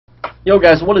Yo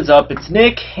guys, what is up? It's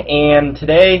Nick, and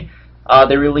today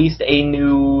they released a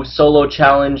new solo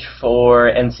challenge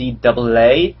for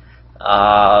NCAA.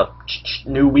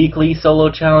 New weekly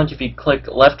solo challenge. If you click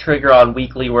left trigger on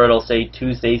weekly where it'll say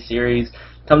Tuesday series,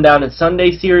 come down to Sunday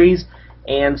series.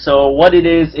 And so what it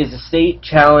is a state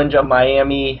challenge of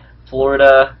Miami,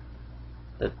 Florida.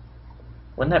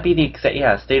 Wouldn't that be the exact,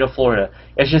 yeah, state of Florida.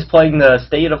 It's just playing the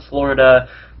state of Florida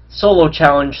solo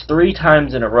challenge 3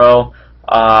 times in a row.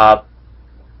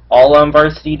 All on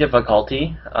varsity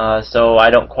difficulty, so I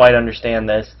don't quite understand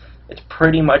this. It's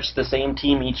pretty much the same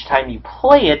team each time you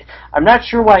play it. I'm not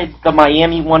sure why the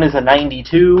Miami one is a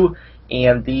 92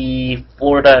 and the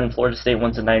Florida and Florida State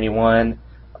one's a 91,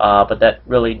 but that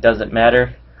really doesn't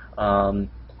matter.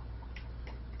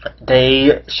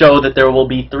 They show that there will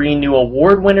be 3 new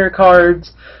award winner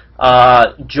cards,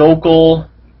 Jokel,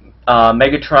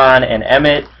 Megatron, and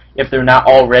Emmett. If they're not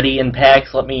already in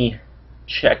packs, let me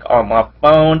check on my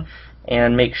phone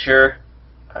and make sure.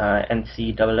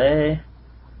 NCAA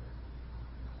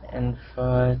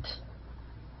input.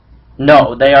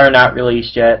 No, they are not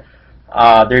released yet.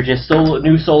 They're just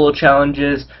new solo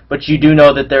challenges, but you do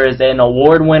know that there is an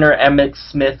award winner Emmett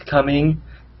Smith coming,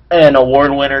 an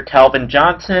award winner Calvin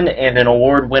Johnson, and an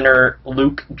award winner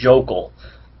Luke Jokel.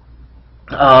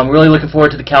 Really looking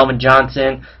forward to the Calvin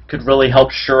Johnson. Could really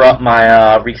help shore up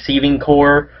my receiving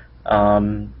core.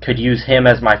 Could use him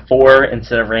as my 4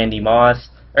 instead of Randy Moss,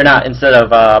 or not, instead of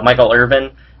Michael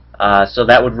Irvin, so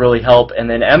that would really help. And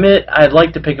then Emmett, I'd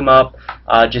like to pick him up,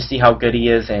 just see how good he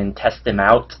is and test him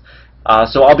out.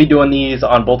 So I'll be doing these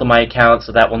on both of my accounts,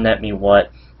 so that will net me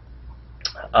what,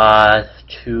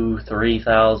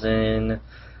 3,000,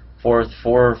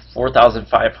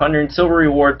 4,500 silver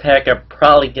reward pack. I'd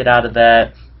probably get out of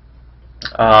that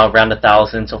around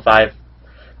 1,000, so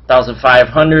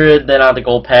 5,500. Then on the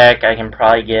gold pack, I can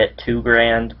probably get 2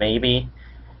 grand, maybe.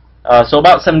 So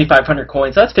about 7,500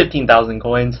 coins. That's 15,000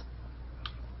 coins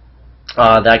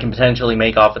that I can potentially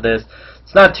make off of this.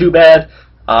 It's not too bad.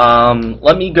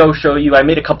 Let me go show you. I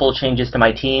made a couple of changes to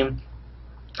my team.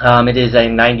 It is a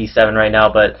 97 right now,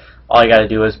 but all I got to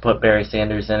do is put Barry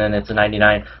Sanders in, and it's a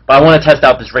 99. But I want to test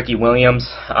out this Ricky Williams,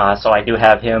 so I do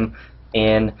have him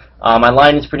in. My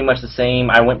line is pretty much the same.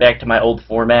 I went back to my old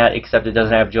format, except it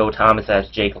doesn't have Joe Thomas, it has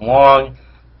Jake Long.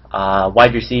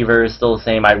 Wide receiver is still the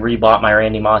same. I rebought my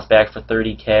Randy Moss back for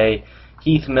 30K.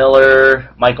 Heath Miller,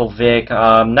 Michael Vick.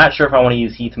 Not sure if I want to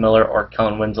use Heath Miller or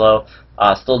Kellen Winslow.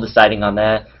 Still deciding on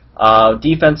that.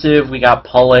 Defensive, we got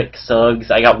Pollock,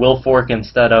 Suggs. I got Will Fork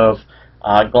instead of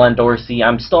Glenn Dorsey.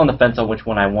 I'm still on the fence on which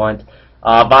one I want.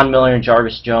 Von Miller and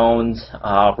Jarvis Jones.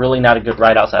 Really not a good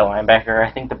right outside linebacker. I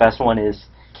think the best one is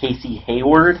Casey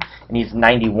Hayward, and he's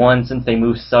 91 since they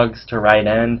moved Suggs to right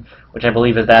end, which I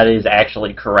believe that is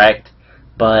actually correct.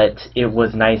 But it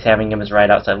was nice having him as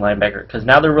right outside linebacker, because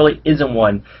now there really isn't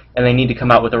one, and they need to come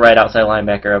out with a right outside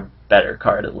linebacker, a better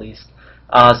card at least.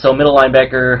 So middle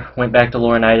linebacker went back to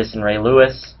Laurinaitis and Ray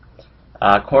Lewis.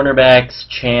 Cornerbacks,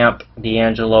 Champ,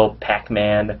 D'Angelo,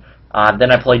 Pac-Man.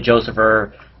 Then I played Joseph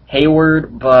or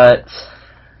Hayward, but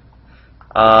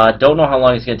don't know how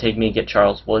long it's going to take me to get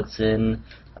Charles Woodson,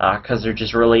 because there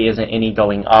just really isn't any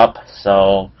going up.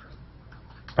 So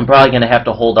I'm probably going to have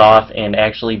to hold off and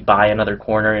actually buy another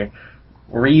corner.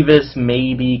 Revis,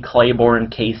 maybe, Claiborne,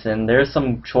 Kaysen. There's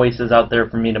some choices out there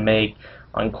for me to make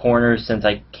on corners, since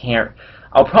I can't.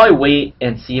 I'll probably wait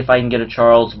and see if I can get a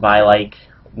Charles by like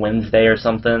Wednesday or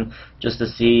something, just to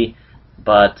see,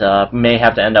 but may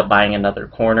have to end up buying another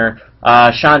corner.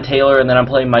 Sean Taylor, and then I'm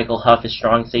playing Michael Huff as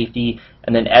strong safety,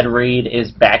 and then Ed Reed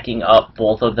is backing up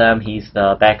both of them. He's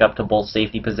the backup to both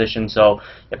safety positions, so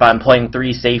if I'm playing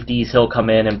 3 safeties, he'll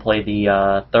come in and play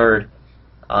the third.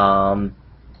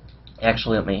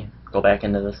 Actually, let me go back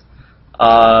into this.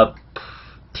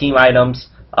 Team items,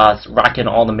 rocking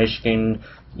all the Michigan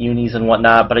unis and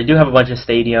whatnot, but I do have a bunch of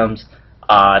stadiums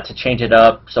to change it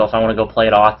up, so if I want to go play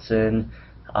at Autzen,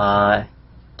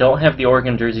 don't have the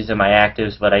Oregon jerseys in my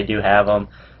actives, but I do have them.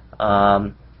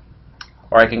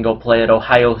 Or I can go play at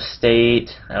Ohio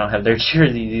State. I don't have their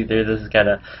jerseys either. This is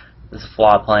a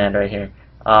flawed plan right here.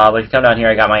 But if you come down here,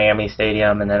 I got Miami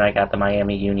Stadium, and then I got the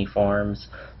Miami uniforms,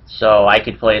 so I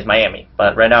could play as Miami.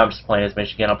 But right now I'm just playing as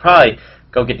Michigan. I'll probably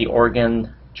go get the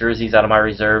Oregon jerseys out of my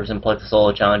reserves and play the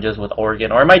solo challenges with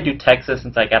Oregon, or I might do Texas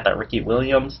since I got that Ricky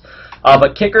Williams.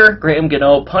 But kicker, Graham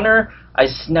Gano. Punter, I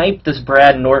sniped this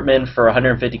Brad Nortman for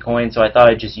 150 coins, so I thought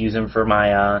I'd just use him for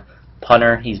my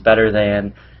punter. He's better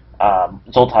than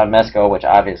Zoltan Mesko, which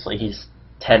obviously he's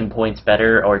 10 points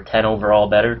better, or 10 overall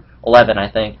better, 11 I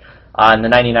think. And the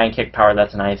 99 kick power,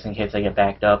 that's nice in case I get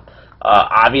backed up.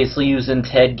 Obviously using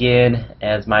Ted Ginn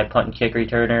as my punt and kick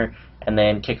returner, and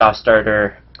then kickoff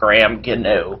starter Graham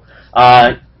Gano.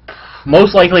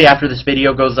 Most likely after this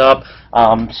video goes up,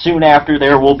 soon after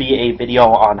there will be a video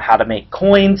on how to make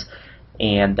coins,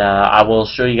 and I will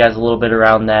show you guys a little bit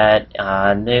around that.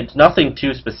 It's nothing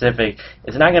too specific.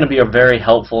 It's not going to be a very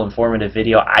helpful, informative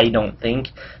video, I don't think,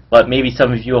 but maybe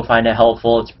some of you will find it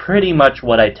helpful. It's pretty much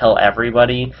what I tell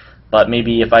everybody, but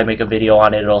maybe if I make a video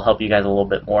on it, it'll help you guys a little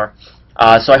bit more.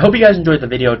 So I hope you guys enjoyed the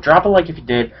video. Drop a like if you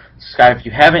did, subscribe if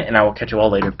you haven't, and I will catch you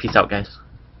all later. Peace out, guys.